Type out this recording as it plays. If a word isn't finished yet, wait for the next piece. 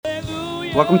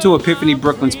Welcome to Epiphany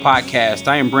Brooklyn's podcast.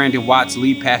 I am Brandon Watts,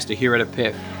 lead pastor here at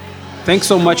Epiph. Thanks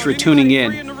so much for tuning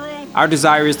in. Our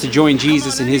desire is to join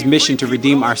Jesus in his mission to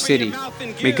redeem our city.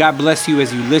 May God bless you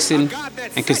as you listen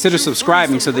and consider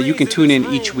subscribing so that you can tune in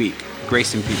each week.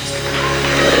 Grace and peace.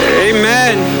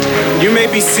 Amen. You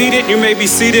may be seated. You may be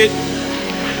seated.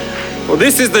 Well,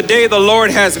 this is the day the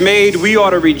Lord has made. We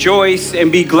ought to rejoice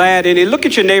and be glad in it. Look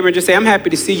at your neighbor and just say, I'm happy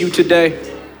to see you today.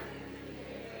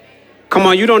 Come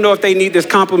on, you don't know if they need this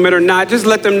compliment or not. Just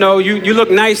let them know you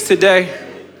look nice today.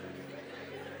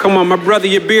 Come on, my brother,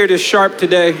 your beard is sharp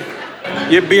today.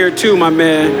 Your beard too, my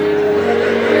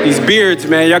man. These beards,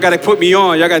 man, y'all got to put me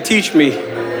on. Y'all got to teach me.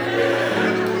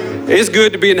 It's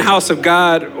good to be in the house of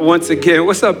God once again.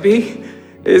 What's up, B?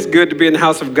 It's good to be in the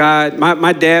house of God.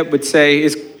 My dad would say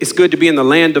it's good to be in the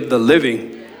land of the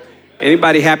living.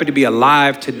 Anybody happy to be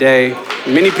alive today?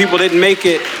 Many people didn't make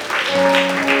it.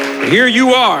 Here you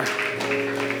are.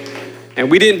 And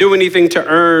we didn't do anything to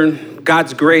earn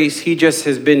God's grace. He just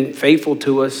has been faithful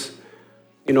to us.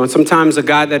 You know, and sometimes a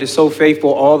God that is so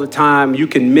faithful all the time, you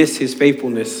can miss his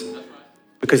faithfulness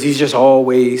because he's just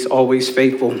always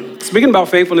faithful. Speaking about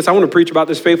faithfulness, I want to preach about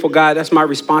this faithful God. That's my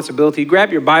responsibility.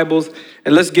 Grab your Bibles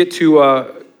and let's get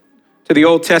to the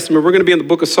Old Testament. We're going to be in the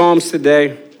book of Psalms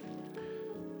today.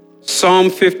 Psalm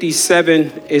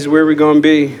 57 is where we're going to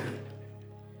be.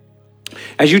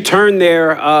 As you turn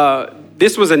there,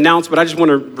 this was announced, but I just want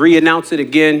to re-announce it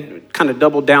again, kind of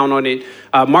double down on it.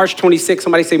 March 26th,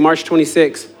 somebody say March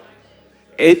 26th.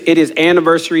 It is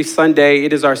anniversary Sunday.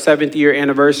 It is our 7th year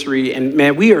anniversary. And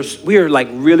man, we are like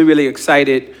really, really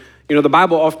excited. You know, the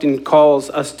Bible often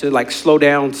calls us to like slow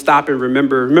down, stop and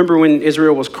remember. Remember when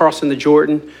Israel was crossing the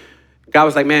Jordan? God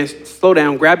was like, man, slow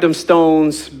down, grab them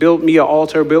stones, build me an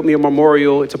altar, build me a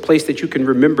memorial. It's a place that you can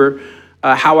remember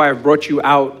how I have brought you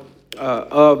out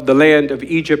of the land of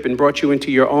Egypt and brought you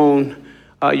into your own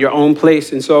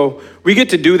place. And so we get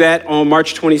to do that on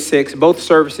March 26th. Both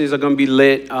services are going to be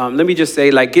lit. Let me just say,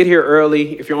 like, get here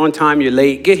early. If you're on time, you're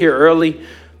late. Get here early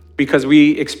because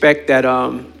we expect that,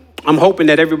 I'm hoping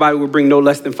that everybody will bring no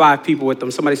less than 5 people with them.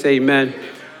 Somebody say amen.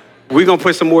 We're going to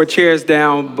put some more chairs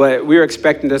down, but we're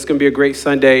expecting that's going to be a great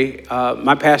Sunday.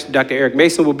 My pastor, Dr. Eric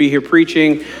Mason, will be here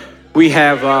preaching.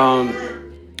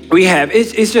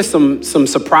 It's just some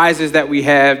surprises that we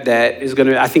have that is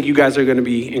I think you guys are gonna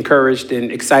be encouraged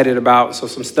and excited about. So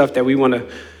some stuff that we wanna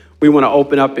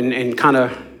open up and kind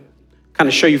of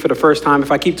show you for the first time.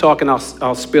 If I keep talking,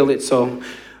 I'll spill it. So,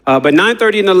 but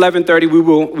 9:30 and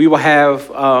 11:30 we will have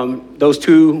those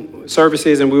 2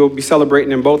 services, and we will be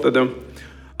celebrating in both of them.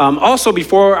 Also,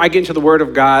 before I get into the Word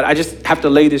of God, I just have to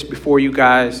lay this before you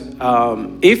guys.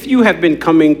 If you have been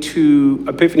coming to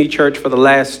Epiphany Church for the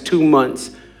last 2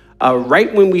 months.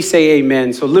 Right when we say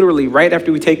amen, so literally right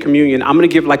after we take communion, I'm going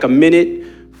to give like a minute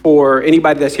for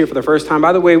anybody that's here for the first time.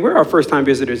 By the way, where are our first-time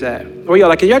visitors at? Oh, y'all,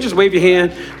 like, can y'all just wave your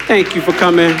hand? Thank you for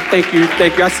coming. Thank you.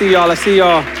 I see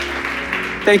y'all.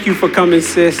 Thank you for coming,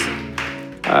 sis.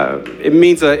 It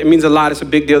means a lot. It's a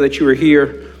big deal that you were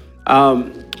here.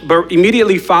 But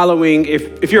immediately following,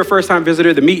 if you're a first-time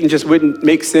visitor, the meeting just wouldn't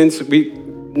make sense.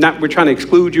 We're trying to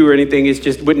exclude you or anything. It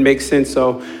just wouldn't make sense.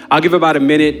 So I'll give about a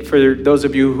minute for those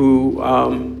of you who,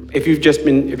 if you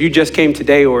just came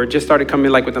today or just started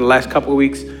coming like within the last couple of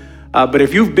weeks. But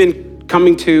if you've been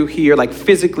coming to here like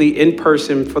physically in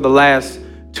person for the last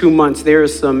 2 months, there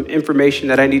is some information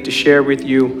that I need to share with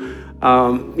you.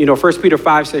 1 Peter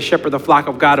 5 says, shepherd the flock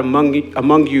of God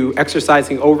among you,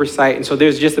 exercising oversight. And so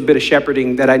there's just a bit of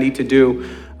shepherding that I need to do.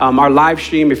 Our live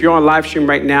stream, if you're on live stream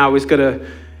right now, it's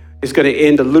going to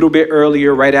end a little bit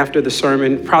earlier, right after the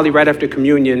sermon, probably right after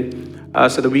communion,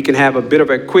 so that we can have a bit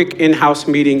of a quick in-house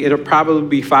meeting. It'll probably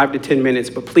be 5 to 10 minutes,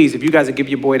 but please, if you guys would give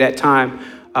your boy that time,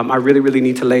 I really, really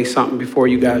need to lay something before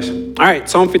you guys. All right,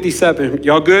 Psalm 57.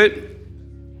 Y'all good?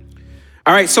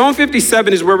 All right, Psalm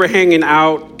 57 is where we're hanging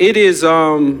out. It is, if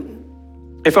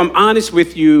I'm honest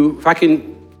with you, if I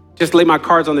can just lay my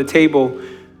cards on the table,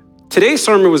 today's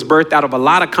sermon was birthed out of a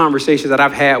lot of conversations that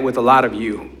I've had with a lot of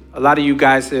you. A lot of you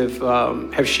guys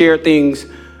have shared things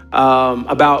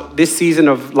about this season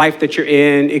of life that you're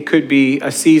in. It could be a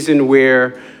season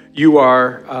where you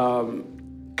are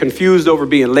confused over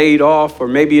being laid off, or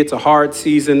maybe it's a hard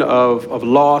season of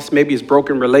loss. Maybe it's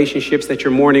broken relationships that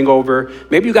you're mourning over.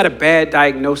 Maybe you got a bad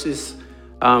diagnosis.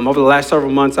 Over the last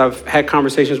several months, I've had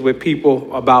conversations with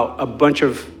people about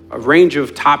a range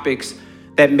of topics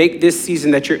that make this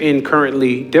season that you're in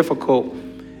currently difficult.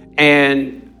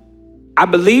 And I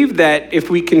believe that if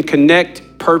we can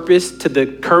connect purpose to the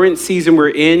current season we're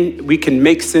in, we can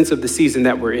make sense of the season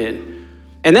that we're in.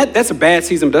 And that's a bad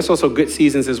season, but that's also good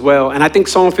seasons as well. And I think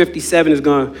Psalm 57 is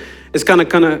going is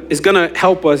gonna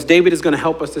help us. David is gonna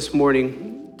help us this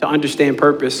morning to understand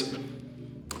purpose.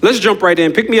 Let's jump right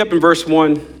in. Pick me up in verse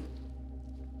 1.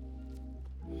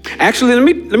 Actually,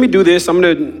 let me do this.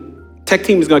 Tech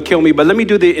team is gonna kill me, but let me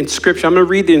do the inscription. I'm gonna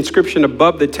read the inscription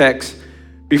above the text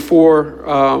before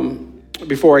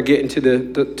I get into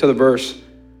the verse.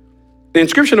 The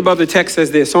inscription above the text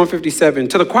says this, Psalm 57,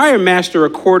 to the choir master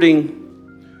according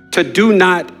to do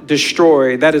not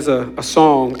destroy. That is a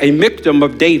song, a miktam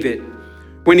of David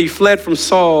when he fled from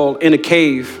Saul in a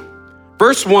cave.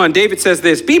 Verse 1, David says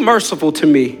this, be merciful to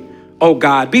me, O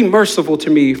God, be merciful to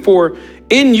me, for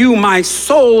in you my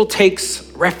soul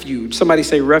takes refuge. Somebody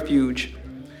say refuge.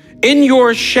 In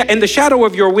the shadow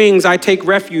of your wings I take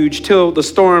refuge till the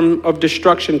storm of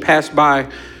destruction pass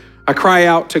by. I cry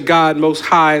out to God Most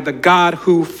High, the God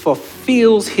who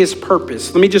fulfills his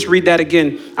purpose. Let me just read that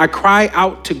again. I cry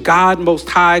out to God Most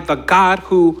High, the God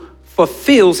who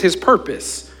fulfills his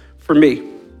purpose for me.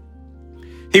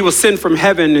 He will send from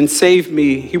heaven and save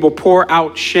me. He will pour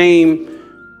out shame.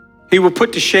 He will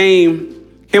put to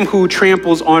shame him who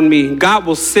tramples on me. God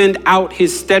will send out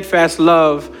his steadfast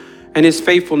love and his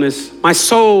faithfulness. My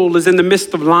soul is in the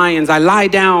midst of lions. I lie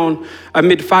down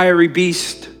amid fiery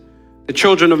beasts, the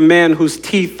children of men whose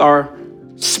teeth are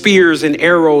spears and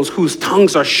arrows, whose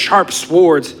tongues are sharp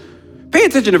swords. Pay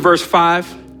attention to verse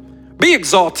 5. Be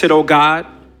exalted, O God,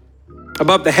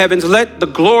 above the heavens. Let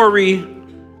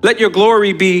your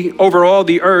glory be over all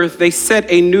the earth. They set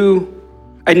a net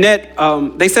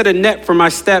for my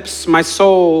steps. My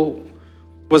soul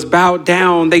was bowed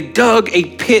down. They dug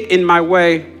a pit in my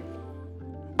way,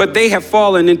 but they have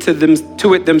fallen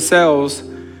into it themselves.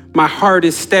 My heart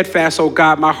is steadfast, O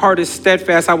God. My heart is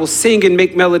steadfast. I will sing and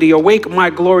make melody. Awake, my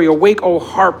glory. Awake, O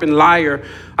harp and lyre.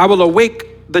 I will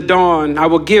awake the dawn. I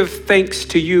will give thanks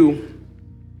to you,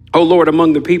 O Lord,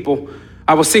 among the people.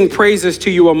 I will sing praises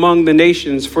to you among the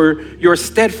nations, for your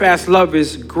steadfast love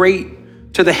is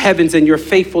great to the heavens and your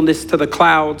faithfulness to the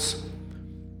clouds.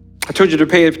 I told you to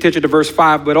pay attention to verse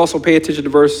 5, but also pay attention to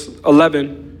verse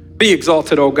 11. Be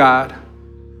exalted, O God,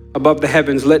 above the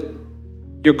heavens. Let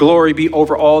your glory be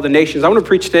over all the nations. I want to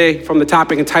preach today from the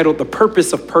topic entitled The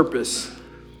Purpose of Purpose.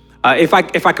 If I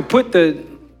could put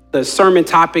the sermon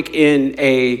topic in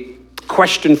a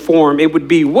question form, it would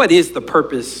be, what is the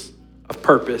purpose of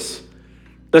purpose?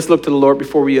 Let's look to the Lord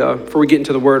before we get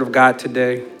into the word of God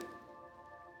today.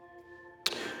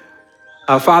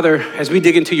 Father, as we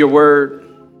dig into your word,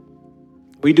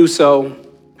 we do so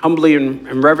humbly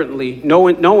and reverently,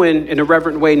 knowing in a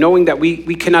reverent way, knowing that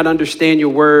we cannot understand your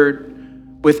word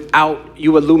without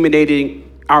you illuminating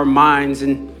our minds.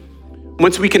 And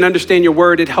once we can understand your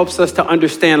word, it helps us to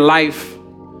understand life,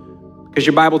 because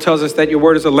your Bible tells us that your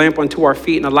word is a lamp unto our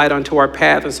feet and a light unto our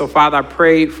path. And so, Father, I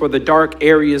pray for the dark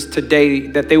areas today,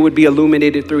 that they would be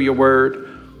illuminated through your word.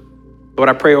 Lord,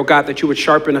 I pray, oh God, that you would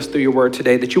sharpen us through your word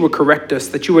today, that you would correct us,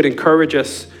 that you would encourage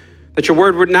us, that your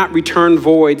word would not return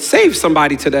void. Save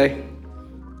somebody today.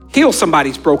 Heal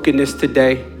somebody's brokenness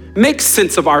today. Make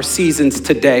sense of our seasons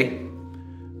today,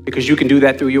 because you can do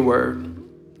that through your word.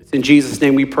 It's in Jesus'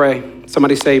 name we pray.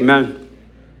 Somebody say amen.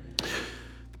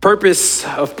 Purpose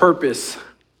of purpose.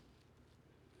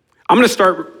 I'm going to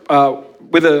start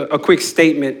with a quick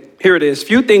statement. Here it is.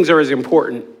 Few things are as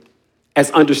important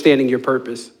as understanding your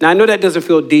purpose. Now, I know that doesn't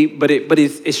feel deep, but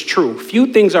it's true.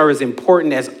 Few things are as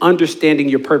important as understanding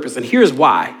your purpose. And here's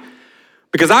why.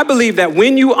 Because I believe that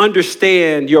when you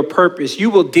understand your purpose, you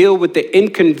will deal with the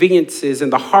inconveniences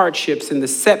and the hardships and the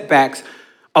setbacks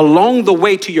along the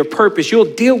way to your purpose.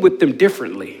 You'll deal with them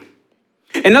differently.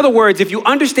 In other words, if you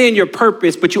understand your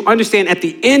purpose, but you understand at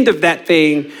the end of that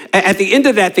thing,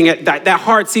 that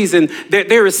hard season,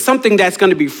 there is something that's going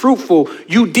to be fruitful,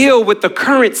 you deal with the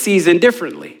current season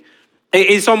differently.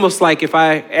 It's almost like if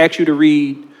I asked you to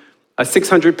read a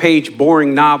 600-page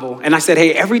boring novel, and I said,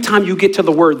 hey, every time you get to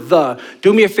the word the,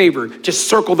 do me a favor, just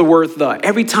circle the word the.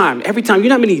 Every time, you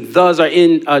know how many thes are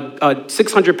in a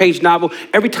 600-page novel?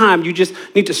 Every time you just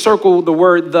need to circle the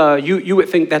word the, you would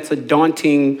think that's a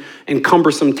daunting and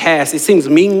cumbersome task. It seems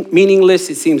meaningless,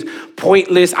 it seems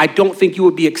pointless. I don't think you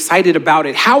would be excited about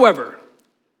it. However,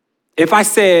 if I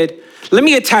said, let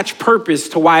me attach purpose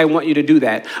to why I want you to do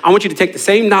that. I want you to take the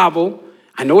same novel,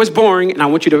 I know it's boring, and I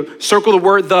want you to circle the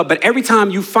word the, but every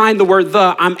time you find the word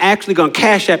the, I'm actually going to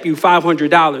cash app you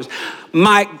 $500.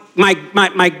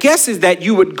 My guess is that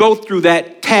you would go through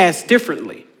that task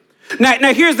differently.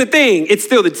 Now here's the thing. It's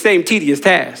still the same tedious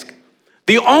task.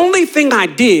 The only thing I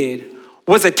did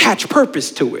was attach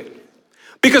purpose to it.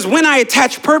 Because when I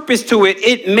attach purpose to it,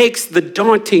 it makes the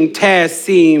daunting task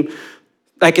seem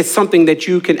like it's something that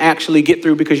you can actually get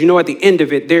through, because you know at the end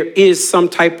of it, there is some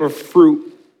type of fruit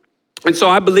And so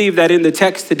I believe that in the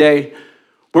text today,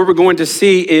 what we're going to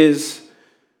see is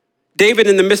David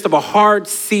in the midst of a hard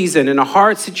season and a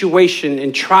hard situation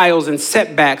and trials and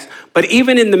setbacks, but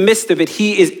even in the midst of it,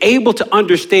 he is able to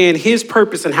understand his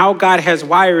purpose and how God has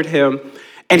wired him.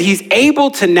 And he's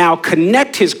able to now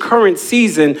connect his current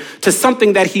season to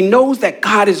something that he knows that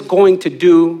God is going to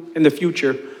do in the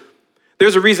future.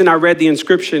 There's a reason I read the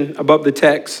inscription above the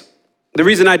text. The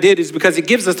reason I did is because it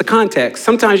gives us the context.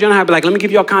 Sometimes you don't have to be like, let me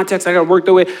give you all context. I got to work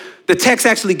through it. The text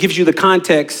actually gives you the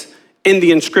context in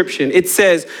the inscription. It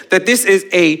says that this is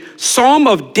a psalm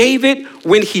of David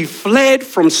when he fled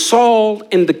from Saul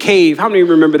in the cave. How many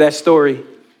remember that story?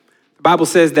 The Bible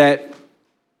says that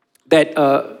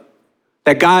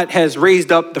God has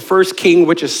raised up the first king,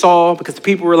 which is Saul, because the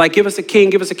people were like, give us a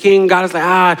king, give us a king. God is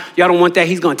like, y'all don't want that.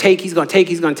 He's going to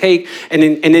take.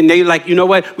 And then they like, you know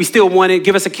what? We still want it.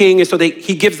 Give us a king. And so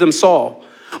he gives them Saul.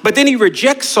 But then he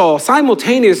rejects Saul.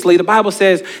 Simultaneously, the Bible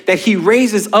says that he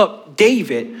raises up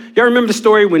David. Y'all remember the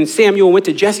story when Samuel went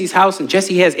to Jesse's house and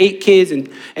Jesse has 8 kids and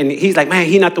he's like, man,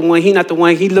 he not the one.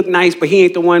 He looked nice, but he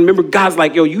ain't the one. Remember, God's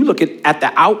like, yo, you look at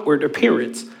the outward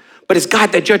appearance, but it's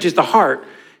God that judges the heart.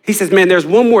 He says, man, there's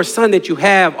one more son that you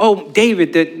have. Oh,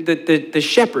 David, the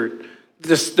shepherd,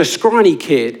 the scrawny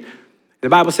kid. The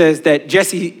Bible says that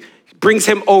Jesse brings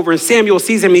him over and Samuel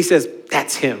sees him and he says,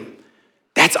 that's him.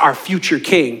 That's our future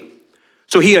king.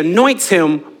 So he anoints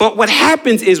him. But what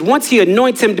happens is once he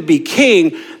anoints him to be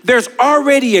king, there's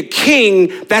already a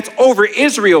king that's over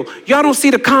Israel. Y'all don't see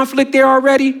the conflict there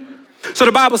already? So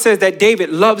the Bible says that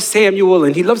David loves Samuel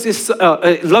and he loves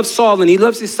loves Saul and he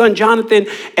loves his son Jonathan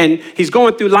and he's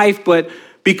going through life, but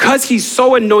because he's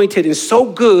so anointed and so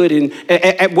good and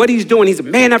at what he's doing, he's a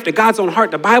man after God's own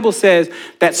heart. The Bible says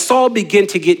that Saul began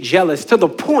to get jealous to the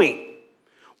point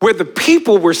where the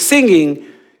people were singing,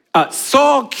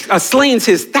 Saul slains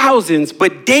his thousands,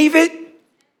 but David,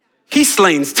 he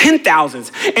slains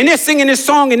 10,000s. And they're singing this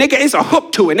song and it's a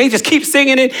hook to it. And they just keep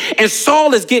singing it. And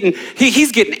Saul is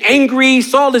he's getting angry.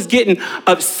 Saul is getting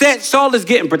upset. Saul is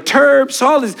getting perturbed.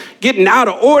 Saul is getting out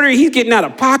of order. He's getting out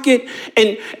of pocket.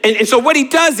 And so what he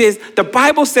does is the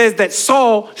Bible says that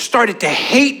Saul started to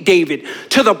hate David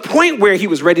to the point where he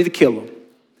was ready to kill him.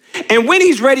 And when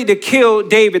he's ready to kill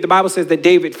David, the Bible says that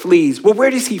David flees. Well, where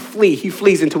does he flee? He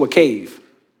flees into a cave.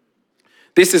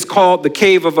 This is called the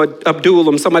cave of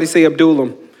Adullam. Somebody say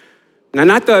Adullam. Now,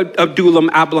 not the Adullam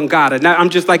oblongata. Now, I'm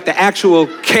just like the actual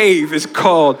cave is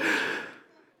called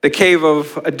the cave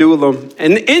of Adullam.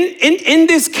 And in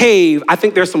this cave, I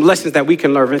think there's some lessons that we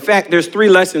can learn. In fact, there's 3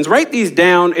 lessons. Write these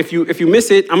down. If you miss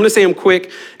it, I'm going to say them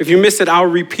quick. If you miss it, I'll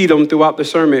repeat them throughout the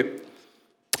sermon.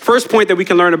 First point that we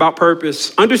can learn about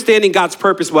purpose. Understanding God's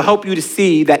purpose will help you to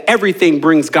see that everything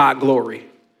brings God glory.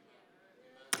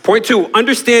 Point 2,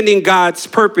 understanding God's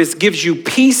purpose gives you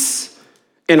peace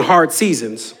in hard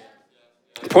seasons.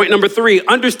 Point number 3,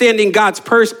 understanding God's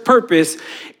purpose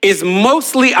is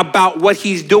mostly about what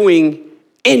he's doing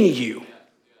in you.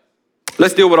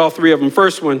 Let's deal with all 3 of them.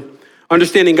 First one,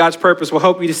 understanding God's purpose will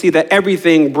help you to see that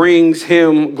everything brings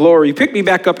him glory. Pick me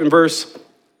back up in verse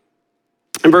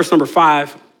number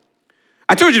 5.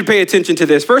 I told you to pay attention to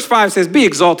this. Verse 5 says, be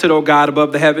exalted, O God,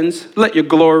 above the heavens. Let your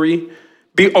glory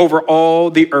be over all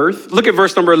the earth. Look at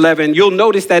verse number 11. You'll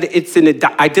notice that it's an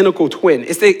identical twin.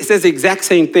 It says the exact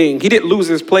same thing. He didn't lose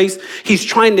his place. He's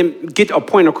trying to get a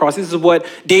point across. This is what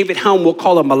David Helm will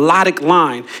call a melodic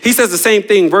line. He says the same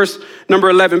thing. Verse number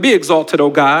 11, be exalted, O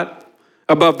God,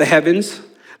 above the heavens.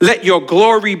 Let your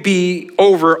glory be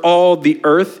over all the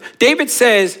earth. David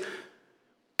says,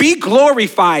 be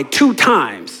glorified 2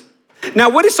 times. Now,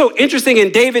 what is so interesting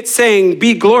in David saying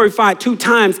be glorified 2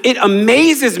 times, it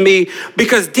amazes me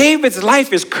because David's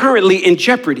life is currently in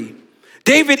jeopardy.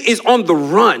 David is on the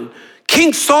run.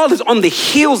 King Saul is on the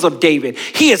heels of David.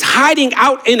 He is hiding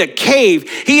out in a cave.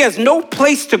 He has no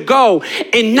place to go.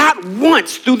 And not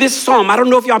once through this psalm, I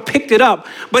don't know if y'all picked it up,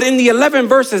 but in the 11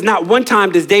 verses, not one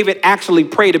time does David actually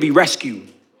pray to be rescued.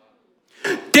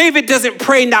 David doesn't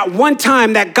pray not one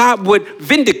time that God would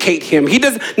vindicate him. He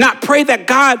does not pray that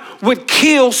God would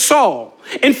kill Saul.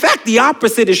 In fact, the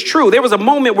opposite is true. There was a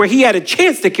moment where he had a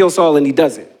chance to kill Saul and he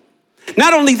doesn't.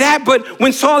 Not only that, but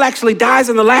when Saul actually dies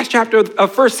in the last chapter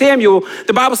of 1 Samuel,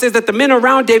 the Bible says that the men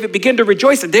around David begin to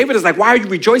rejoice. And David is like, why are you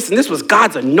rejoicing? This was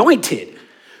God's anointed.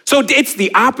 So it's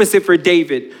the opposite for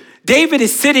David. David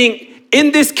is sitting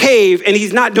in this cave and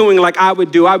he's not doing like I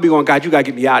would do. I'd be going, God, you got to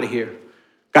get me out of here.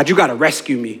 God, you got to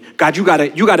rescue me. God, you got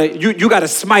to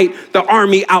smite the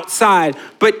army outside.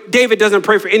 But David doesn't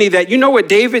pray for any of that. You know what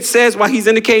David says while he's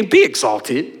in the cave? Be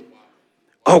exalted.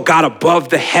 Oh God, above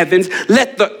the heavens,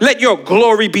 let your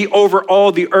glory be over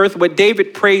all the earth. What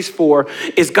David prays for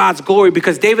is God's glory,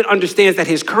 because David understands that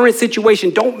his current situation,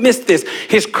 don't miss this,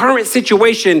 his current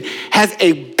situation has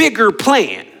a bigger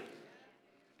plan.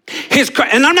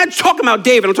 And I'm not talking about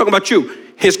David, I'm talking about you.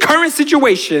 His current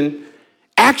situation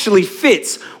actually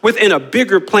fits within a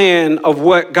bigger plan of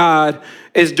what God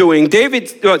is doing.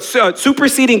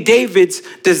 Superseding David's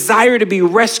desire to be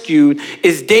rescued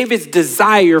is David's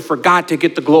desire for God to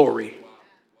get the glory.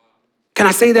 Can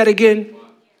I say that again?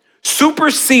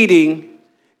 Superseding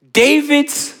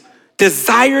David's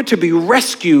desire to be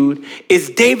rescued is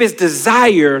David's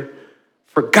desire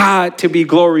for God to be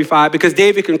glorified, because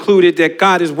David concluded that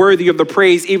God is worthy of the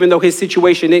praise even though his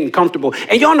situation isn't comfortable.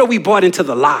 And y'all know we bought into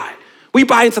the lie. We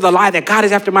buy into the lie that God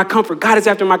is after my comfort, God is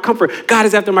after my comfort, God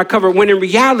is after my comfort, when in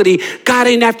reality, God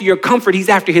ain't after your comfort, he's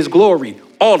after his glory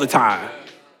all the time.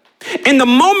 And the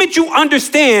moment you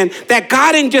understand that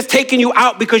God ain't just taking you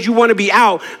out because you want to be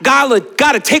out, God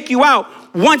got to take you out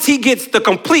once he gets the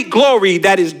complete glory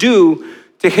that is due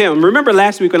to him. Remember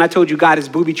last week when I told you God has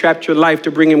booby-trapped your life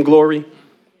to bring him glory?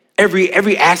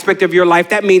 Every aspect of your life.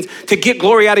 That means to get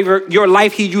glory out of your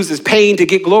life, he uses pain to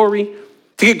get glory.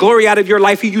 To get glory out of your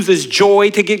life, he uses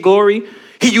joy to get glory.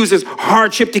 He uses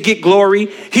hardship to get glory.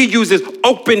 He uses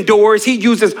open doors. He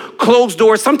uses closed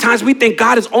doors. Sometimes we think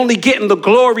God is only getting the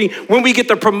glory when we get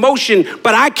the promotion,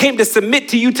 but I came to submit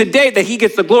to you today that he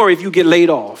gets the glory if you get laid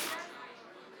off.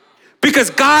 Because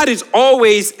God is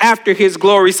always after his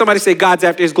glory. Somebody say God's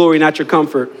after his glory, not your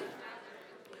comfort.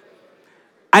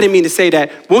 I didn't mean to say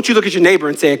that. Won't you look at your neighbor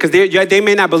and say it? Because they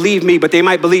may not believe me, but they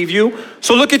might believe you.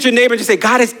 So look at your neighbor and just say,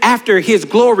 God is after his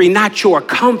glory, not your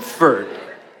comfort.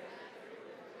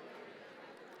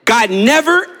 God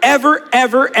never, ever,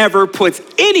 ever, ever puts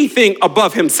anything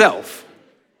above himself.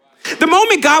 The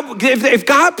moment if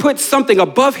God puts something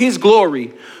above his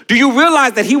glory, do you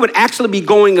realize that he would actually be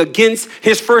going against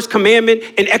his first commandment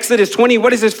in Exodus 20?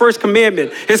 What is his first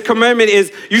commandment? His commandment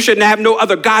is, you should have no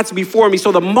other gods before me.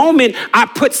 So the moment I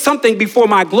put something before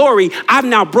my glory, I've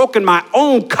now broken my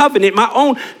own covenant, my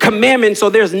own commandment. So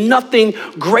there's nothing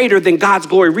greater than God's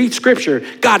glory. Read scripture.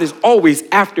 God is always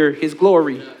after his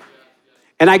glory.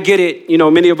 And I get it. You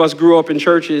know, many of us grew up in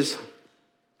churches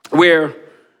where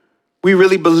we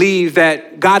really believe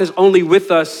that God is only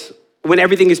with us when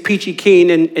everything is peachy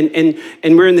keen and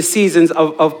we're in the seasons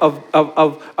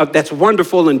of that's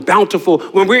wonderful and bountiful.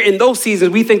 When we're in those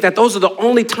seasons, we think that those are the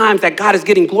only times that God is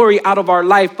getting glory out of our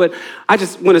life. But I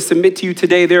just want to submit to you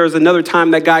today, there is another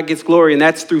time that God gets glory, and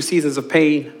that's through seasons of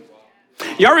pain.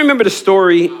 Y'all remember the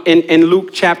story in Luke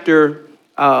chapter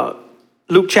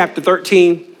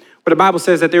 13, where the Bible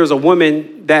says that there was a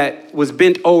woman that was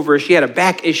bent over. She had a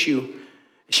back issue.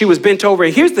 She was bent over,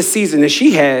 and here's the season that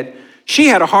she had. She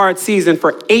had a hard season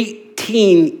for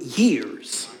 18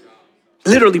 years.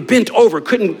 Literally bent over,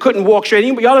 couldn't walk straight.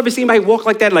 Y'all ever seen anybody walk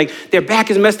like that? Like their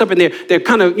back is messed up and they're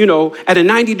kind of, at a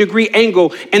 90-degree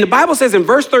angle. And the Bible says in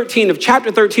verse 13 of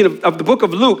chapter 13 of the book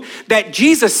of Luke that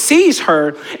Jesus sees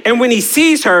her, and when he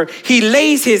sees her, he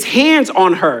lays his hands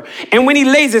on her. And when he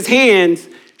lays his hands,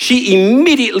 she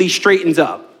immediately straightens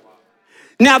up.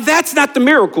 Now that's not the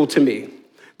miracle to me.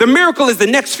 The miracle is the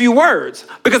next few words,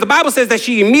 because the Bible says that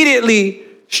she immediately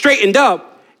straightened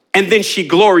up and then she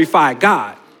glorified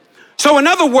God. So in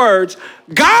other words,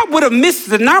 God would have missed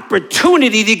an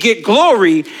opportunity to get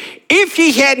glory if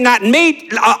he had not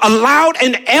allowed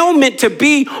an ailment to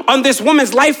be on this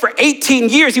woman's life for 18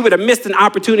 years. He would have missed an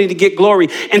opportunity to get glory.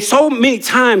 And so many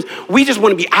times we just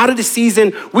want to be out of the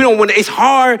season. We don't want to, it's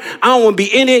hard. I don't want to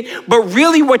be in it. But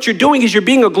really what you're doing is you're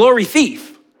being a glory thief.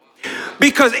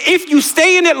 Because if you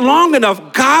stay in it long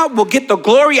enough, God will get the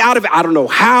glory out of it. I don't know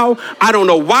how. I don't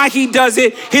know why he does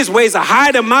it. His ways are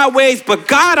higher than my ways. But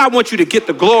God, I want you to get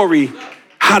the glory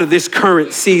out of this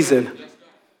current season.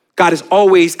 God is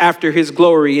always after his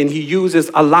glory, and he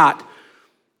uses a lot.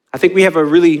 I think we have a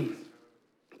really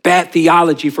bad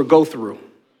theology for go through.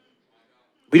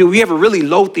 We have a really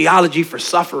low theology for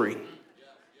suffering.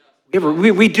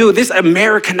 We do. This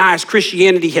Americanized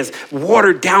Christianity has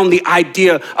watered down the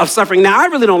idea of suffering. Now, I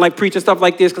really don't like preaching stuff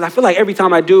like this because I feel like every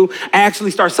time I do, I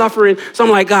actually start suffering. So I'm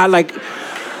like, God, like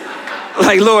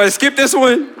Lord, skip this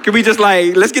one. Can we just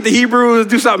let's get the Hebrews,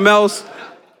 do something else?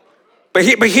 But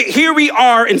here we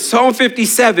are in Psalm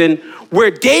 57, where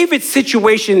David's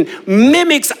situation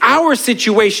mimics our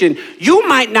situation. You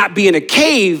might not be in a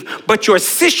cave, but your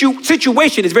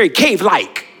situation is very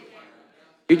cave-like.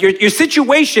 Your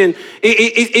situation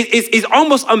is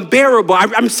almost unbearable.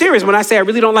 I'm serious when I say I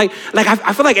really don't like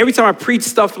I feel like every time I preach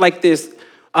stuff like this,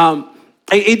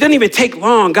 It doesn't even take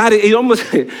long. God, it almost,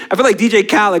 I feel like DJ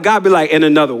Khaled, God be like, and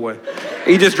another one.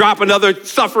 He just drop another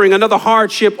suffering, another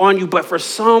hardship on you. But for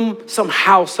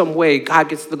somehow, some way, God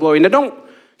gets the glory. Now, don't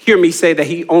hear me say that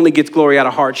he only gets glory out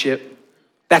of hardship.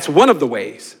 That's one of the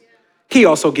ways. He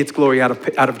also gets glory out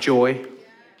of joy.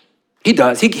 He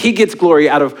does. He gets glory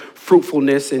out of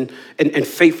fruitfulness and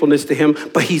faithfulness to him,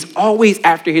 but he's always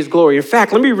after his glory. In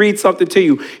fact, let me read something to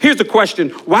you. Here's the question.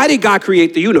 Why did God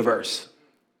create the universe?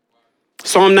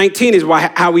 Psalm 19 is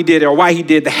why he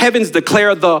did. The heavens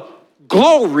declare the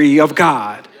glory of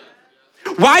God.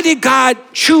 Why did God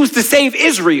choose to save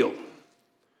Israel?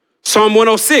 Psalm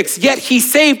 106, yet he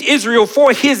saved Israel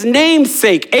for his name's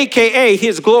sake, AKA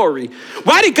his glory.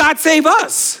 Why did God save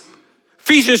us?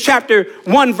 Ephesians chapter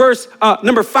 1, verse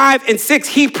number 5 and 6,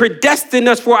 he predestined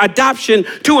us for adoption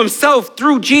to himself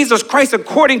through Jesus Christ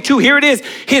according to, here it is,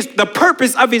 the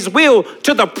purpose of his will,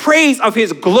 to the praise of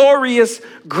his glorious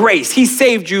grace. He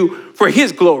saved you for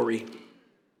his glory.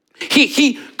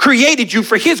 He created you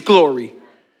for his glory.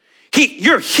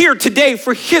 You're here today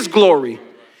for his glory.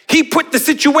 He put the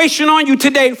situation on you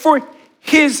today for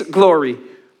his glory.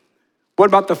 What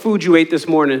about the food you ate this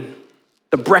morning?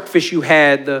 The breakfast you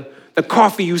had, the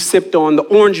coffee you sipped on, the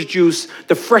orange juice,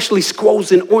 the freshly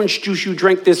squozen orange juice you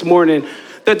drank this morning,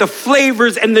 the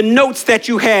flavors and the notes that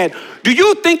you had. Do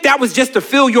you think that was just to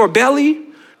fill your belly?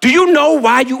 Do you know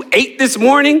why you ate this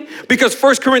morning? Because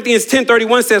 1 Corinthians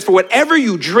 10:31 says, for whatever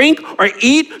you drink or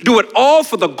eat, do it all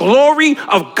for the glory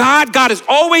of God. God is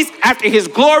always after his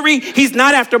glory. He's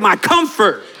not after my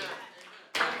comfort.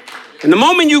 And the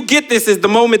moment you get this is the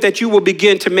moment that you will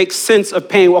begin to make sense of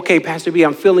pain. Okay, Pastor B,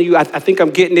 I'm feeling you. I think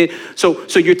I'm getting it. So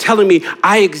you're telling me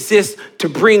I exist to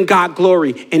bring God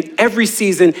glory in every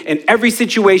season, in every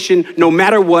situation, no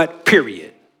matter what,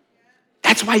 period.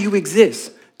 That's why you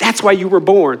exist. That's why you were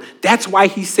born. That's why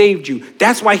he saved you.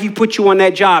 That's why he put you on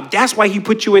that job. That's why he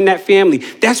put you in that family.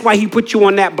 That's why he put you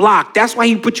on that block. That's why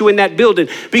he put you in that building,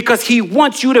 because he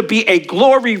wants you to be a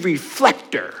glory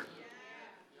reflector.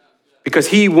 Because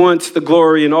he wants the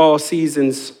glory in all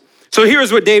seasons. So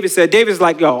here's what David said. David's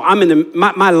like, yo,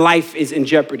 my life is in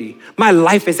jeopardy. My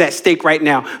life is at stake right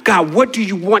now. God, what do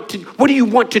you want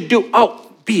to do?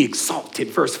 Oh, be exalted,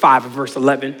 verse 5 of verse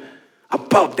 11,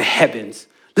 above the heavens.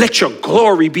 Let your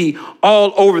glory be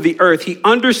all over the earth. He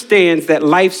understands that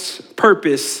life's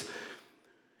purpose,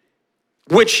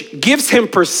 which gives him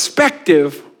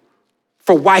perspective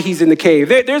for why he's in the cave.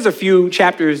 There's a few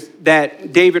chapters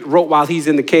that David wrote while he's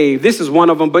in the cave. This is one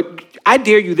of them, but I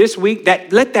dare you this week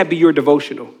let that be your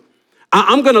devotional.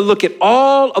 I'm going to look at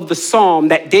all of the psalm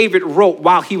that David wrote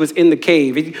while he was in the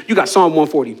cave. You got Psalm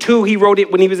 142. He wrote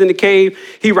it when he was in the cave.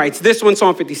 He writes this one,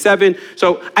 Psalm 57.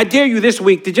 So I dare you this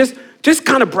week to just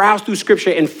kind of browse through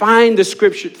scripture and find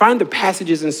the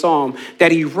passages in Psalm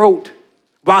that he wrote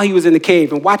while he was in the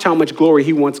cave, and watch how much glory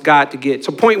he wants God to get.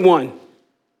 So point 1.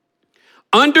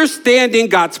 Understanding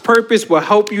God's purpose will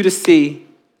help you to see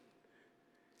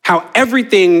how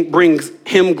everything brings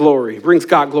him glory, brings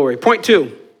God glory. Point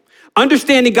 2,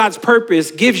 understanding God's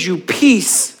purpose gives you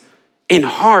peace in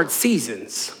hard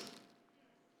seasons.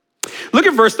 Look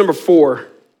at verse number 4.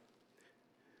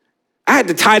 I had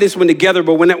to tie this one together,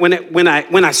 but when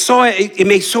I saw it, it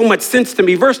made so much sense to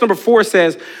me. Verse number 4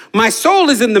 says, my soul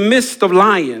is in the midst of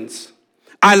lions.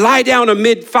 I lie down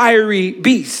amid fiery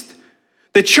beasts.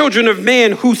 The children of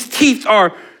man whose teeth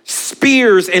are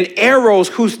spears and arrows,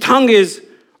 whose tongue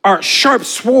are sharp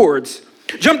swords.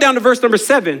 Jump down to verse number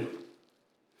 7.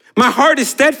 My heart is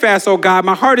steadfast, O God.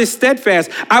 My heart is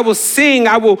steadfast. I will sing.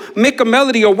 I will make a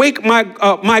melody. Awake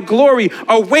my glory.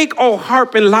 Awake, O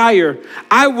harp and lyre.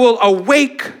 I will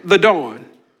awake the dawn.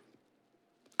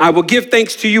 I will give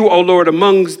thanks to you, O Lord,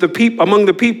 among the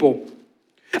people.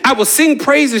 I will sing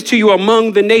praises to you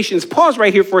among the nations. Pause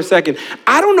right here for a second.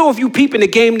 I don't know if you peep in the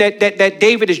game that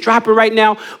David is dropping right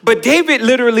now, but David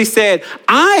literally said,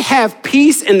 I have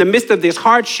peace in the midst of this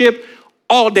hardship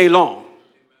all day long.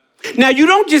 Now, you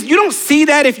don't see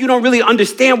that if you don't really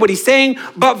understand what he's saying.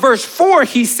 But verse 4,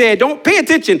 he said, don't pay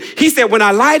attention. He said, when I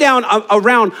lie down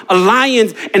around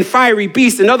lions and fiery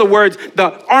beasts, in other words,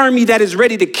 the army that is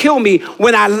ready to kill me,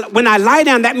 when I lie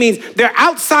down, that means they're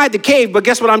outside the cave. But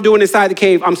guess what I'm doing inside the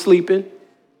cave? I'm sleeping.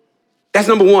 That's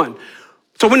number 1.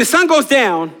 So when the sun goes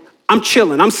down, I'm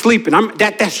chilling, I'm sleeping.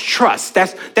 That's trust,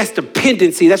 that's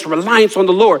dependency, that's reliance on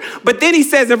the Lord. But then he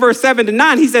says in verse 7 to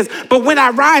 9, he says, but when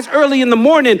I rise early in the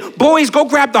morning, boys, go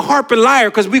grab the harp and lyre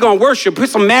because we're going to worship. Put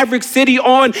some Maverick City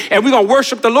on and we're going to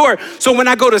worship the Lord. So when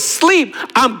I go to sleep,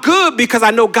 I'm good because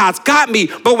I know God's got me.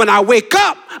 But when I wake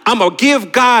up, I'm going to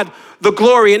give God the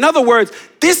glory. In other words,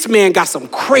 this man got some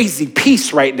crazy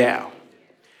peace right now.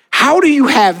 How do you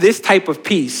have this type of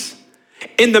peace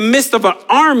in the midst of an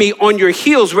army on your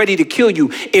heels ready to kill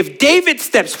you? If David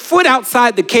steps foot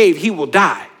outside the cave, he will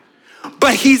die.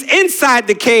 But he's inside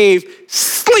the cave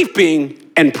sleeping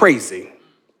and praising,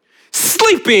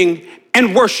 sleeping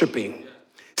and worshiping,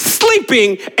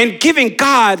 sleeping and giving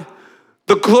God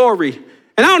the glory.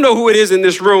 And I don't know who it is in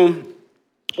this room,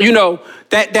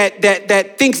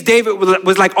 that thinks David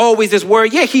was like always this warrior.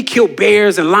 Yeah, he killed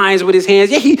bears and lions with his hands.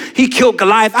 Yeah, he killed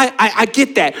Goliath. I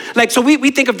get that. Like, so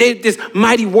we think of David, this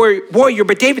mighty warrior,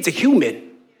 but David's a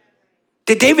human.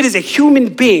 That David is a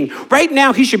human being. Right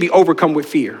now, he should be overcome with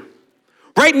fear.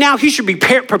 Right now, he should be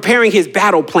preparing his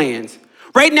battle plans.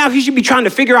 Right now, he should be trying to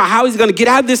figure out how he's going to get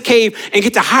out of this cave and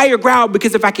get to higher ground,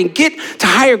 because if I can get to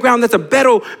higher ground, that's a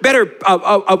better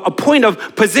point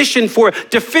of position for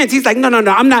defense. He's like, no,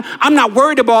 I'm not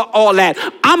worried about all that.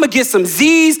 I'm going to get some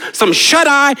Z's, some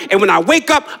shut-eye, and when I wake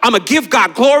up, I'm going to give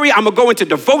God glory. I'm going to go into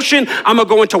devotion. I'm going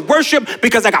to go into worship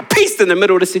because I got peace in the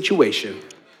middle of the situation.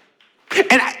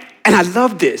 And I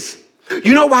love this.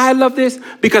 You know why I love this?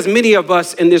 Because many of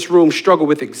us in this room struggle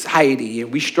with anxiety, and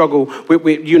we struggle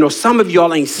with some of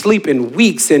y'all ain't sleeping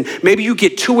weeks, and maybe you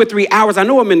get 2 or 3 hours. I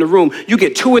know I'm in the room. You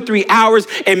get 2 or 3 hours,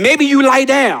 and maybe you lie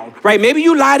down, right? Maybe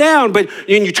you lie down, but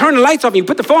you turn the lights off and you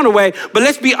put the phone away. But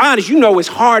let's be honest, it's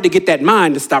hard to get that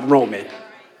mind to stop roaming.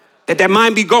 That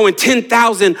mind be going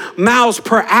 10,000 miles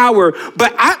per hour.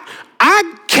 But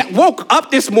I woke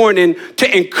up this morning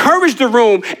to encourage the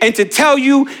room and to tell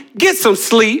you, get some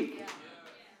sleep.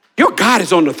 Your God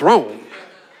is on the throne.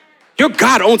 Your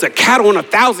God owns a cattle on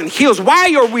 1,000 hills.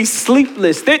 Why are we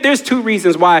sleepless? There's 2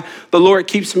 reasons why the Lord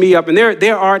keeps me up. And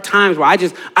there are times where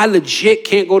I legit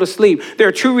can't go to sleep. There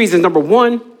are 2 reasons. Number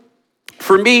 1,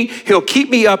 for me, he'll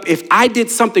keep me up if I did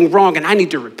something wrong and I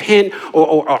need to repent,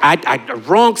 or I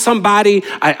wronged somebody,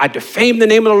 I defamed the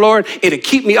name of the Lord. It'll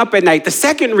keep me up at night. The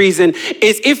second reason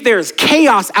is if there's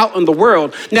chaos out in the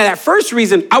world. Now, that first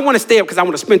reason, I want to stay up because I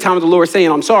want to spend time with the Lord saying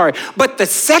I'm sorry. But the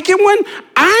second one,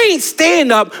 I ain't staying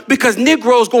up because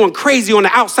Negroes going crazy on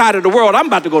the outside of the world. I'm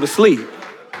about to go to sleep.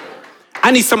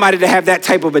 I need somebody to have that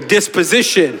type of a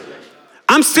disposition.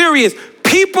 I'm serious.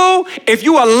 People, if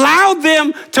you allow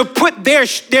them to put their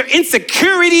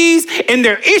insecurities and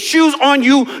their issues on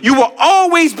you, you will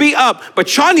always be up.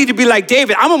 But y'all need to be like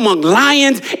David. I'm among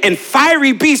lions and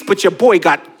fiery beasts, but your boy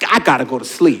I gotta go to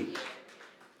sleep.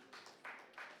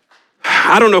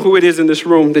 I don't know who it is in this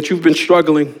room that you've been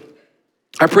struggling.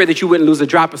 I pray that you wouldn't lose a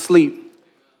drop of sleep.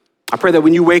 I pray that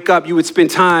when you wake up, you would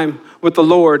spend time with the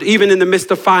Lord, even in the midst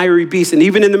of fiery beasts and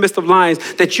even in the midst of lions,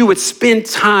 that you would spend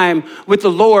time with the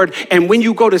Lord. And when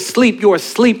you go to sleep, your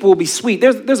sleep will be sweet.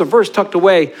 There's a verse tucked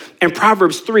away in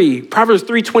Proverbs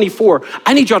 3:24.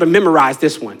 I need y'all to memorize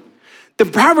this one. The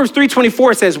Proverbs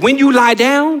 3:24 says, when you lie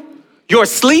down, your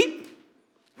sleep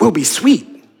will be sweet.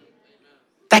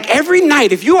 Like every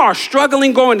night, if you are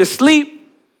struggling going to sleep,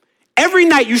 every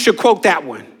night you should quote that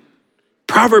one.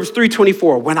 Proverbs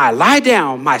 3:24, when I lie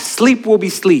down, my sleep will be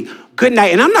sweet. Good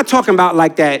night. And I'm not talking about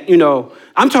like that,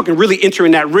 I'm talking really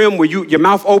entering that realm where your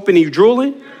mouth open and you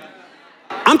drooling.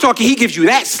 I'm talking he gives you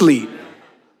that sleep.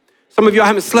 Some of y'all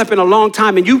haven't slept in a long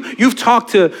time, and you've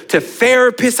talked to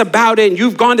therapists about it, and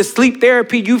you've gone to sleep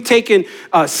therapy. You've taken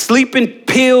sleeping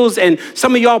pills, and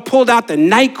some of y'all pulled out the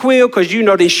NyQuil because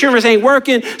the insurance ain't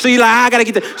working. So you're like, I gotta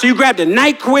get so you grab the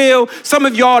NyQuil. Some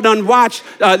of y'all done watch,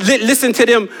 listen to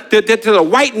them, to the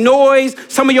white noise.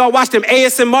 Some of y'all watch them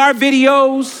ASMR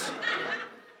videos.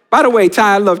 By the way,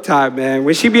 Ty, I love Ty, man.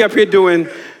 When she be up here doing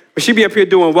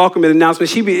welcome and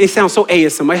announcements, it sounds so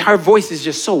ASMR. Her voice is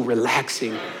just so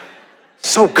relaxing.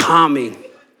 So calming.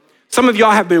 Some of y'all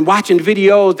have been watching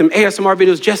videos, them ASMR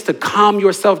videos, just to calm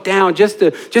yourself down, just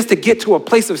to get to a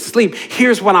place of sleep.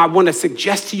 Here's what I want to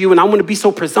suggest to you, and I want to be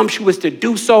so presumptuous to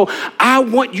do so. I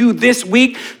want you this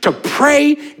week to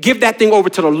pray, give that thing over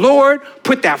to the Lord,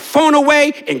 put that phone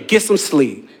away, and get some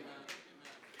sleep.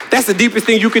 That's the deepest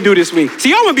thing you can do this week.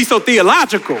 See, y'all want to be so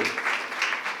theological.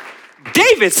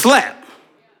 David slept.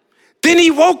 Then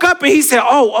he woke up and he said,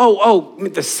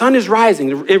 the sun is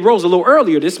rising. It rose a little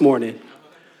earlier this morning.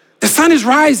 The sun is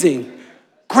rising.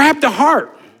 Grab the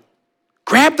harp.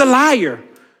 Grab the lyre.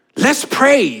 Let's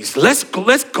praise. Let's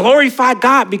glorify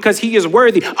God because he is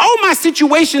worthy. Oh, my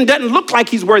situation doesn't look like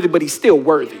he's worthy, but he's still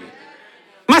worthy.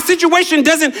 My situation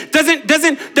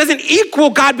doesn't equal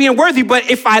God being worthy, but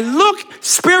if I look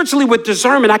spiritually with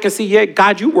discernment, I can see, yeah,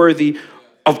 God, you're worthy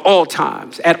of all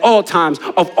times, at all times,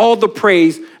 of all the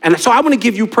praise. And so I want to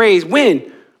give you praise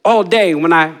when? All day.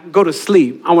 When I go to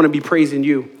sleep, I want to be praising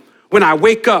you. When I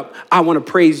wake up, I want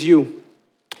to praise you.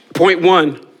 Point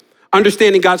 1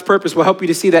 Understanding God's purpose will help you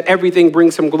to see that everything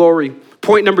brings him glory.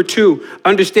 Point number 2,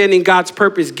 understanding God's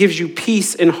purpose gives you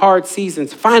peace in hard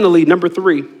seasons. Finally, number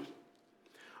 3,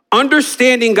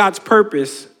 understanding God's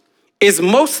purpose is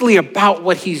mostly about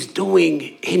what he's doing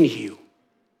in you.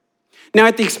 Now,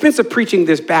 at the expense of preaching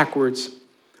this backwards,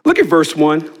 look at verse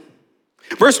 1.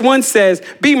 Verse 1 says,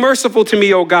 be merciful to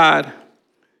me, O God.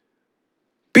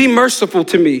 Be merciful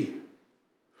to me.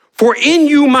 For in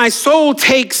you my soul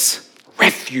takes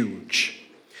refuge.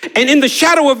 And in the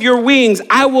shadow of your wings,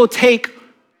 I will take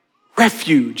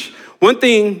refuge. One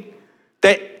thing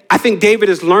that I think David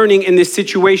is learning in this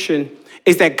situation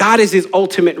is that God is his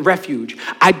ultimate refuge.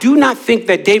 I do not think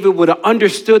that David would have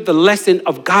understood the lesson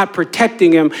of God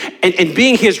protecting him and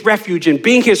being his refuge and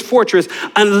being his fortress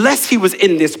unless he was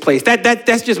in this place.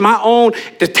 That's just my own,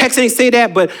 the text ain't say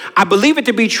that, but I believe it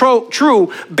to be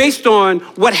true based on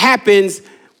what happens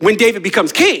when David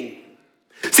becomes king.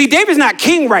 See, David's not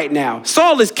king right now.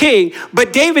 Saul is king,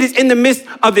 but David is in the midst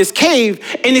of this cave,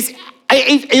 and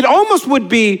it almost would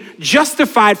be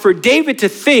justified for David to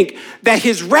think that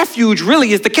his refuge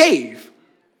really is the cave,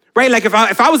 right? Like if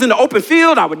I was in the open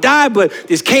field, I would die, but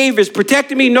this cave is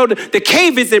protecting me. No, the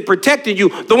cave isn't protecting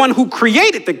you. The one who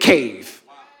created the cave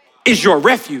is your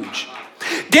refuge.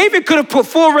 David could have put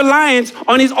full reliance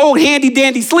on his old handy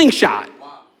dandy slingshot.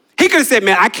 He could have said,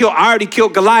 man, I already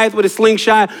killed Goliath with a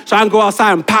slingshot, so I can go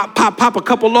outside and pop a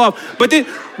couple off. But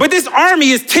this army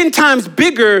is 10 times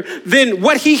bigger than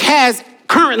what he has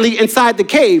currently inside the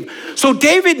cave. So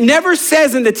David never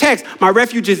says in the text, my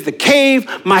refuge is the cave,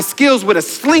 my skills with a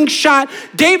slingshot.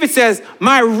 David says,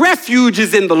 my refuge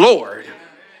is in the Lord.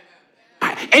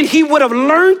 And he would have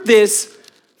learned this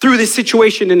through this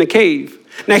situation in the cave.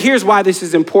 Now, here's why this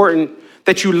is important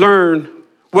that you learn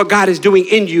what God is doing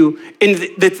in you in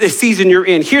the season you're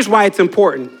in. Here's why it's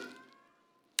important.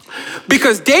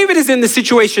 Because David is in the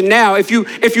situation now. If you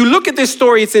look at this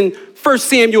story, it's in 1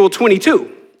 Samuel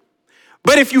 22.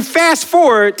 But if you fast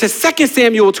forward to 2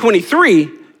 Samuel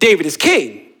 23, David is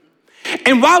king.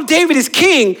 And while David is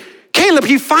king, Caleb,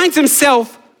 he finds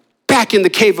himself back in the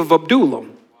cave of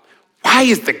Adullam. Why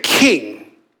is the king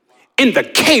in the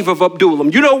cave of Adullam?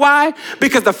 You know why?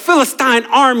 Because the Philistine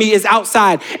army is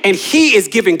outside and he is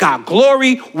giving God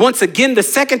glory once again the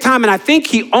second time. And I think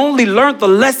he only learned the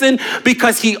lesson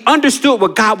because he understood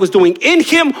what God was doing in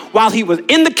him while he was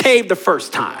in the cave the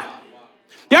first time.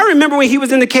 Y'all remember when he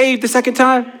was in the cave the second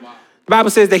time? The Bible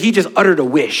says that he just uttered a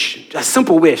wish, a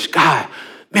simple wish. God,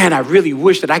 man, I really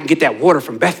wish that I can get that water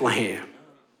from Bethlehem.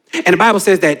 And the Bible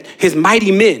says that his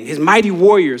mighty men, his mighty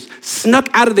warriors snuck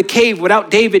out of the cave without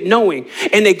David knowing.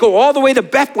 And they go all the way to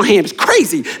Bethlehem. It's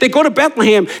crazy. They go to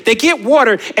Bethlehem, they get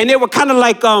water, and they were kind of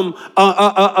like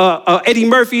Eddie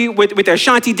Murphy with their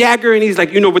Ashanti dagger. And he's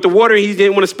like, with the water, and he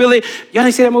didn't want to spill it. Y'all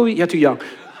didn't see that movie? Y'all too young.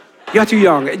 Y'all too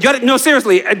young. No,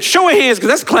 seriously, show of hands, because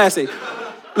that's classic.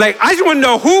 Like, I just want to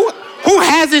know who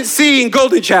hasn't seen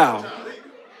Golden Child?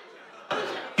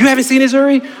 You haven't seen it,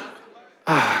 Zuri?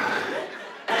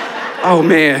 Oh,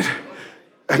 man,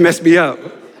 that messed me up.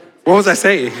 What was I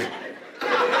saying?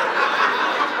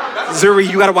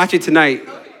 Zuri, you got to watch it tonight.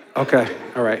 Okay,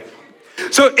 all right.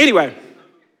 So anyway,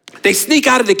 they sneak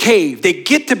out of the cave. They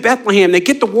get to Bethlehem. They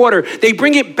get the water. They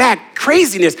bring it back.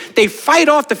 Craziness. They fight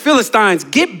off the Philistines,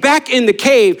 get back in the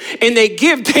cave, and they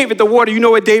give David the water. You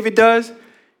know what David does?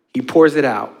 He pours it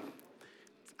out.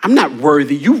 I'm not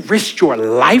worthy. You risked your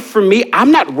life for me.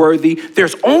 I'm not worthy.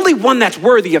 There's only one that's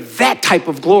worthy of that type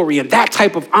of glory and that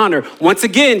type of honor. Once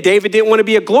again, David didn't want to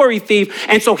be a glory thief,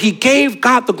 and so he gave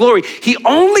God the glory. He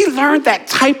only learned that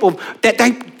type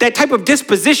of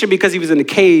disposition because he was in the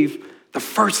cave the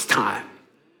first time.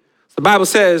 The Bible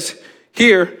says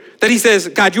here that he says,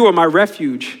 God, you are my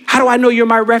refuge. How do I know you're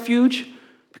my refuge?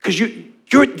 Because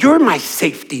you're my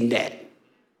safety net.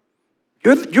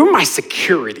 You're my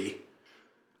security.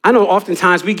 I know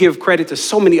oftentimes we give credit to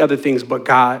so many other things but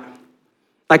God.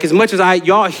 Like as much as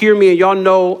y'all hear me and y'all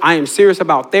know I am serious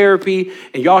about therapy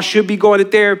and y'all should be going to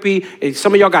therapy, and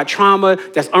some of y'all got trauma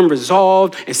that's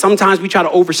unresolved, and sometimes we try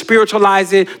to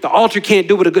over-spiritualize it. The altar can't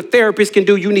do what a good therapist can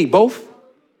do. You need both.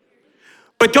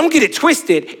 But don't get it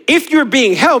twisted. If you're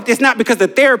being helped, it's not because the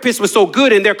therapist was so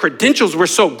good and their credentials were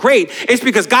so great. It's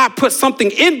because God put something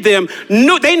in them.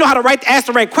 They know how to ask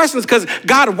the right questions because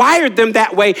God wired them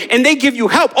that way, and they give you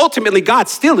help. Ultimately, God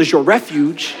still is your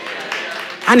refuge.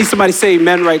 I need somebody to say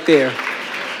amen right there.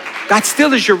 God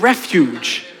still is your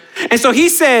refuge. And so he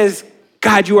says,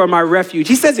 God, you are my refuge.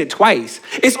 He says it twice.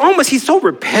 He's so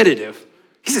repetitive.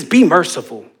 He says, be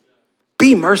merciful.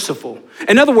 Be merciful.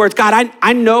 In other words, God,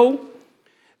 I know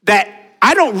that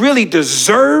I don't really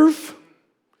deserve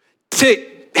to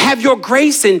have your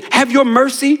grace and have your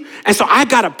mercy. And so I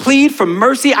got to plead for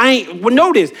mercy.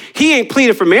 Notice, he ain't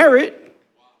pleading for merit.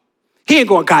 He ain't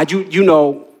going, God, you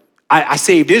know, I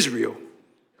saved Israel.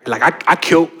 Like I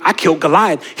killed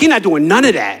Goliath. He's not doing none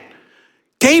of that.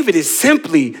 David is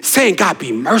simply saying, God,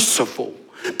 be merciful.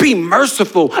 Be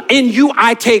merciful. In you,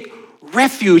 I take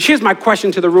refuge. Here's my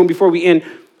question to the room before we end.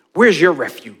 Where's your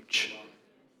refuge?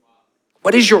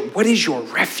 What is your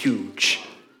refuge?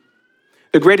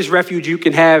 The greatest refuge you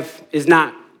can have is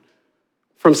not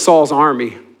from Saul's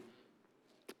army.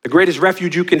 The greatest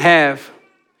refuge you can have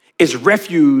is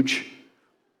refuge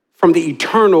from the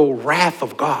eternal wrath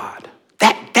of God.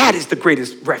 That is the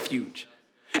greatest refuge.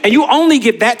 And you only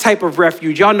get that type of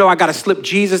refuge. Y'all know I got to slip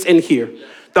Jesus in here.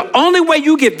 The only way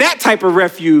you get that type of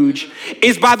refuge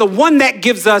is by the one that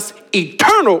gives us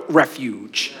eternal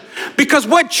refuge. Because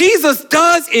what Jesus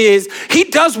does is he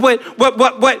does what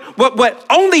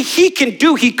only he can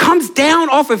do. He comes down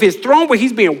off of his throne where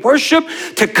he's being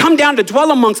worshiped to come down to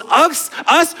dwell amongst us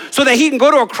so that he can go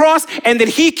to a cross and that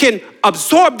he can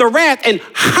absorb the wrath and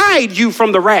hide you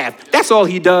from the wrath. That's all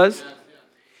he does.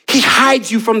 He hides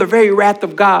you from the very wrath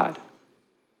of God.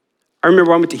 I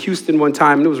remember I went to Houston one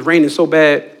time and it was raining so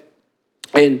bad.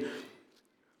 And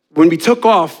when we took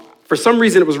off, for some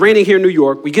reason it was raining here in New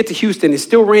York. We get to Houston, it's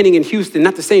still raining in Houston,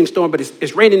 not the same storm, but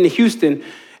it's raining in Houston.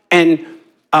 And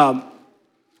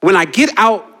when I get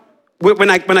out, when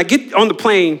I get on the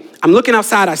plane, I'm looking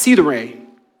outside, I see the rain.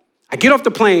 I get off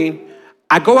the plane,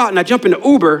 I go out and I jump in the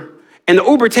Uber, and the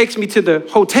Uber takes me to the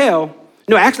hotel.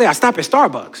 No, actually I stop at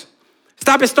Starbucks.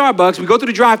 We go through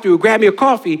the drive-thru, grab me a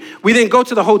coffee. We then go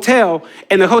to the hotel,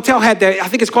 and the hotel had I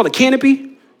think it's called a canopy.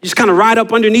 You just kind of ride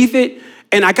up underneath it.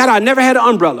 And I never had an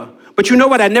umbrella. But you know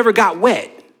what? I never got wet.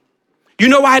 You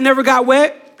know why I never got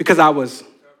wet? Because I was.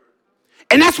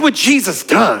 And that's what Jesus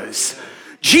does.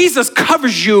 Jesus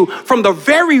covers you from the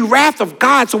very wrath of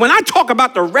God. So when I talk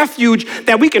about the refuge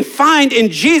that we can find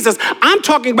in Jesus, I'm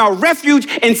talking about refuge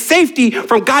and safety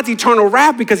from God's eternal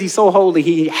wrath because he's so holy,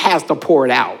 he has to pour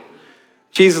it out.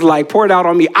 Jesus is like, pour it out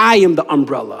on me. I am the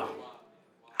umbrella.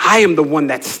 I am the one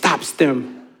that stops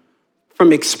them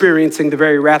from experiencing the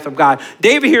very wrath of God.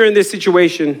 David here in this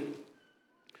situation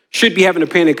should be having a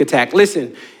panic attack.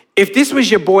 Listen, if this was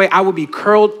your boy, I would be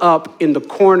curled up in the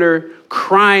corner,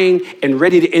 crying and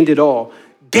ready to end it all.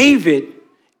 David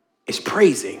is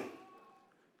praising.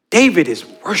 David is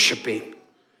worshiping.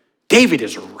 David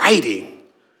is writing.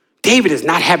 David is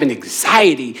not having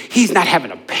anxiety. He's not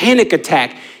having a panic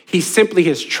attack. He simply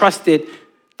has trusted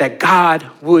that God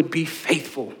would be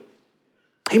faithful.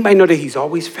 Anybody know that he's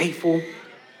always faithful?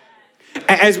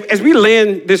 As we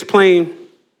land this plane,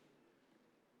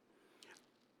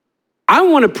 I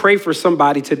want to pray for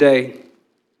somebody today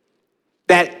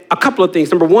that a couple of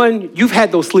things. Number one, you've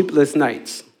had those sleepless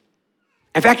nights.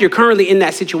 In fact, you're currently in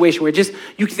that situation where there's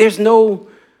just no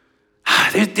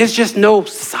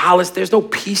solace, there's no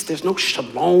peace, there's no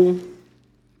shalom.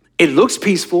 It looks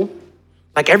peaceful,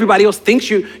 like everybody else thinks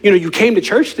you came to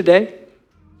church today.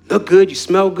 Look good, you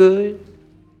smell good.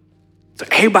 So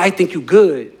everybody think you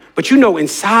good, but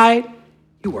inside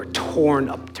you are torn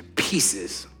up to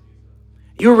pieces.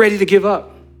 You're ready to give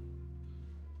up.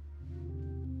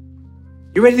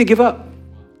 You're ready to give up.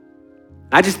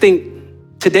 I just think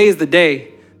today is the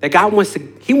day that God wants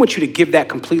you to give that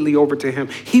completely over to him.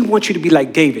 He wants you to be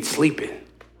like David, sleeping.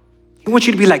 He wants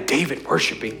you to be like David,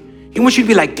 worshiping. He wants you to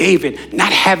be like David,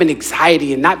 not having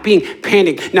anxiety and not being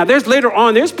panicked. Now, there's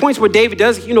points where David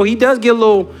does, he does get a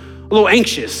little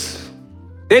anxious.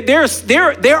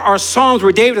 There are songs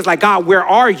where David is like, God, where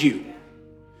are you?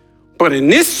 But in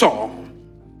this song,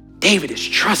 David is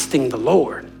trusting the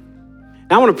Lord.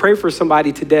 And I want to pray for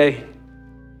somebody today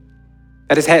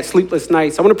that has had sleepless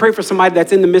nights. I want to pray for somebody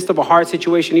that's in the midst of a hard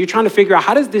situation. You're trying to figure out,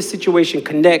 how does this situation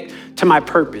connect to my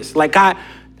purpose? Like, God,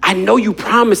 I know you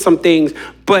promised some things,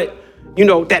 but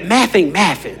that math ain't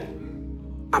mathing.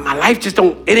 My life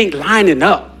it ain't lining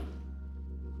up.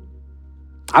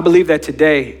 I believe that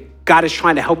today, God is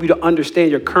trying to help you to understand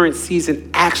your current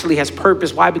season actually has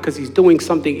purpose. Why? Because he's doing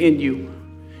something in you.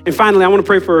 And finally, I want to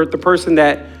pray for the person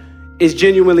that is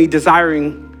genuinely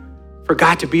desiring for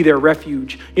God to be their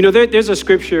refuge. There's a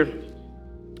scripture,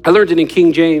 I learned it in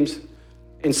King James,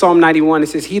 in Psalm 91. It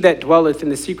says, he that dwelleth in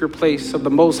the secret place of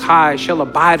the Most High shall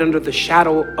abide under the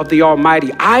shadow of the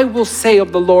Almighty. I will say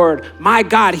of the Lord, my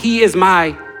God, he is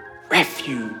my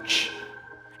refuge,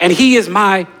 and he is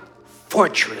my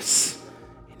fortress.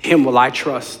 In him will I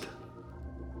trust.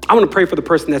 I want to pray for the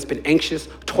person that's been anxious,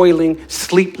 toiling,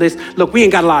 sleepless. Look, we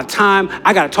ain't got a lot of time.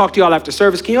 I got to talk to y'all after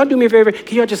service. Can y'all do me a favor?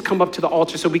 Can y'all just come up to the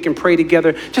altar so we can pray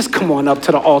together? Just come on up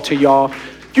to the altar, y'all.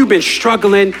 you've been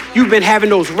struggling, you've been having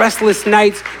those restless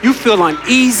nights, you feel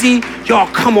uneasy,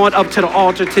 y'all come on up to the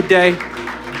altar today.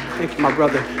 Thank you, my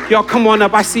brother. Y'all come on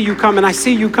up. I see you coming. I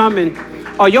see you coming.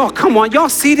 Oh, y'all come on. Y'all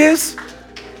see this?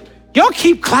 Y'all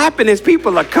keep clapping as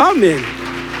people are coming.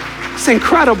 It's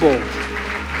incredible.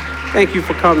 Thank you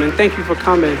for coming. Thank you for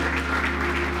coming.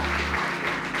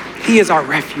 He is our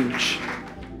refuge.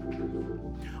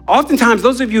 Oftentimes,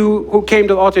 those of you who came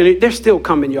to the altar, they're still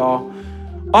coming, y'all.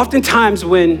 Oftentimes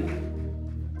when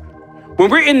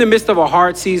we're in the midst of a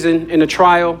hard season, in a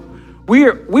trial,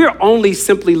 we're only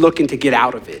simply looking to get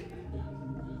out of it.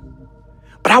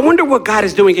 But I wonder what God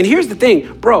is doing. And here's the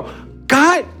thing, bro,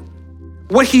 God,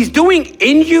 what he's doing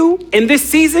in you in this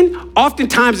season,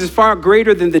 oftentimes is far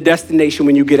greater than the destination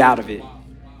when you get out of it.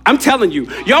 I'm telling you,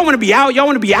 y'all want to be out, y'all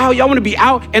want to be out, y'all want to be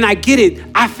out. And I get it.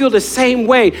 I feel the same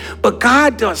way. But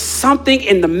God does something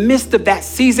in the midst of that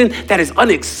season that is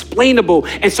unexplainable.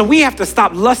 And so we have to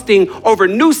stop lusting over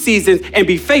new seasons and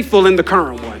be faithful in the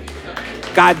current one.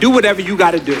 God, do whatever you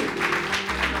got to do.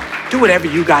 Do whatever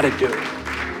you got to do.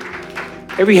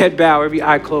 Every head bow, every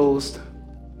eye closed.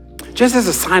 Just as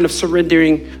a sign of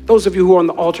surrendering, those of you who are on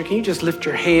the altar, can you just lift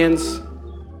your hands?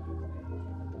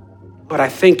 But I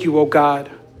thank you, oh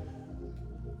God,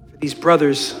 for these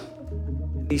brothers,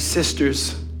 these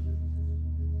sisters,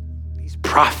 these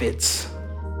prophets,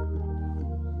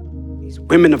 these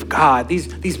women of God,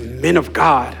 these men of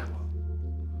God.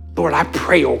 Lord, I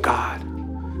pray, oh God,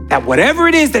 that whatever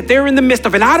it is that they're in the midst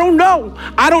of, and I don't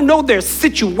know their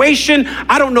situation,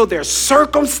 I don't know their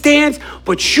circumstance,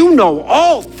 but you know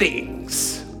all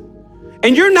things.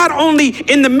 And you're not only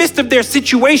in the midst of their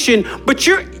situation, but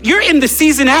you're in the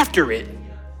season after it.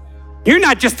 You're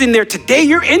not just in there today,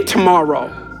 you're in tomorrow.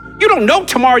 You don't know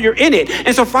tomorrow, you're in it.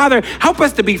 And so, Father, help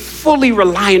us to be fully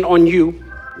reliant on you.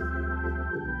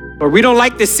 Lord, we don't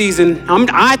like this season.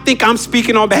 I think I'm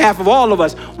speaking on behalf of all of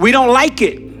us. We don't like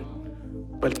it,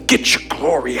 but get your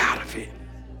glory out of it.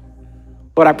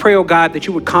 Lord, I pray, oh God, that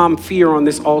you would calm fear on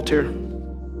this altar.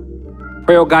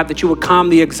 Pray, oh God, that you would calm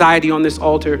the anxiety on this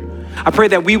altar. I pray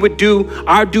that we would do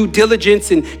our due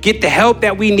diligence and get the help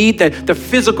that we need, the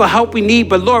physical help we need.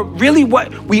 But Lord, really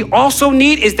what we also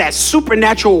need is that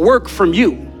supernatural work from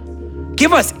you.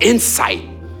 Give us insight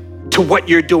to what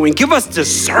you're doing. Give us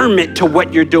discernment to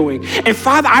what you're doing. And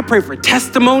Father, I pray for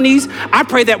testimonies. I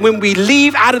pray that when we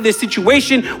leave out of this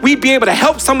situation, we'd be able to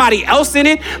help somebody else in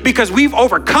it because we've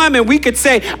overcome and we could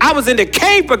say, I was in the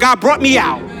cave, but God brought me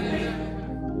out.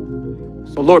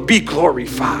 So Lord, be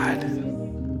glorified.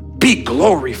 Be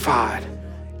glorified.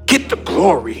 Get the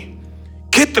glory.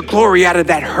 Get the glory out of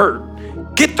that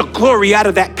hurt. Get the glory out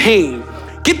of that pain.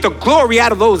 Get the glory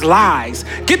out of those lies.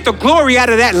 Get the glory out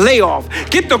of that layoff.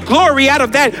 Get the glory out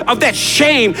of that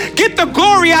shame. Get the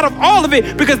glory out of all of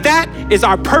it, because that is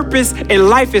our purpose in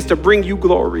life, is to bring you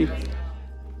glory.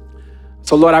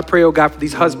 So Lord, I pray, oh God, for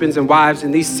these husbands and wives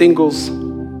and these singles,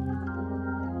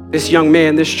 this young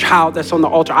man, this child that's on the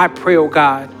altar. I pray, oh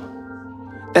God,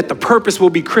 that the purpose will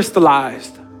be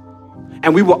crystallized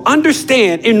and we will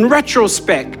understand in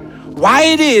retrospect why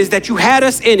it is that you had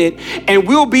us in it, and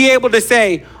we'll be able to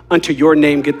say, unto your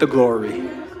name get the glory.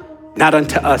 Not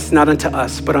unto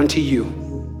us, but unto you.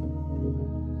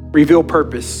 Reveal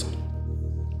purpose.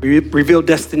 Reveal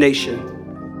destination.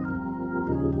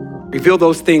 Reveal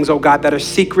those things, oh God, that are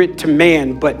secret to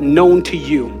man, but known to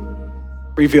you.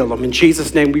 Reveal them. In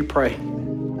Jesus' name we pray.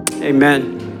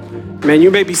 Amen. Man, you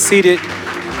may be seated.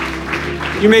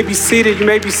 You may be seated. You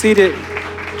may be seated.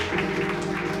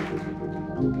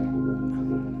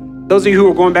 Those of you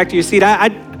who are going back to your seat,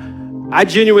 I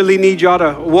genuinely need y'all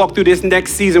to walk through this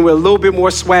next season with a little bit more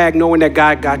swag, knowing that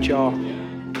God got y'all.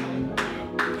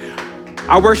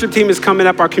 Our worship team is coming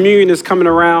up. Our communion is coming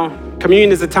around.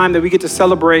 Communion is a time that we get to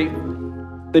celebrate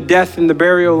the death and the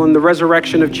burial and the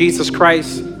resurrection of Jesus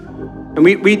Christ. And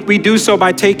we do so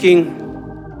by taking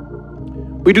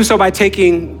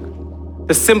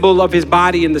the symbol of his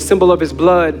body and the symbol of his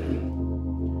blood.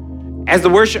 As the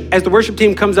worship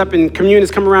team comes up and communion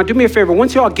is coming around, do me a favor.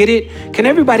 Once y'all get it, can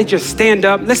everybody just stand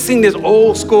up? Let's sing this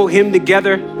old school hymn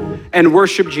together and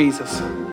worship Jesus.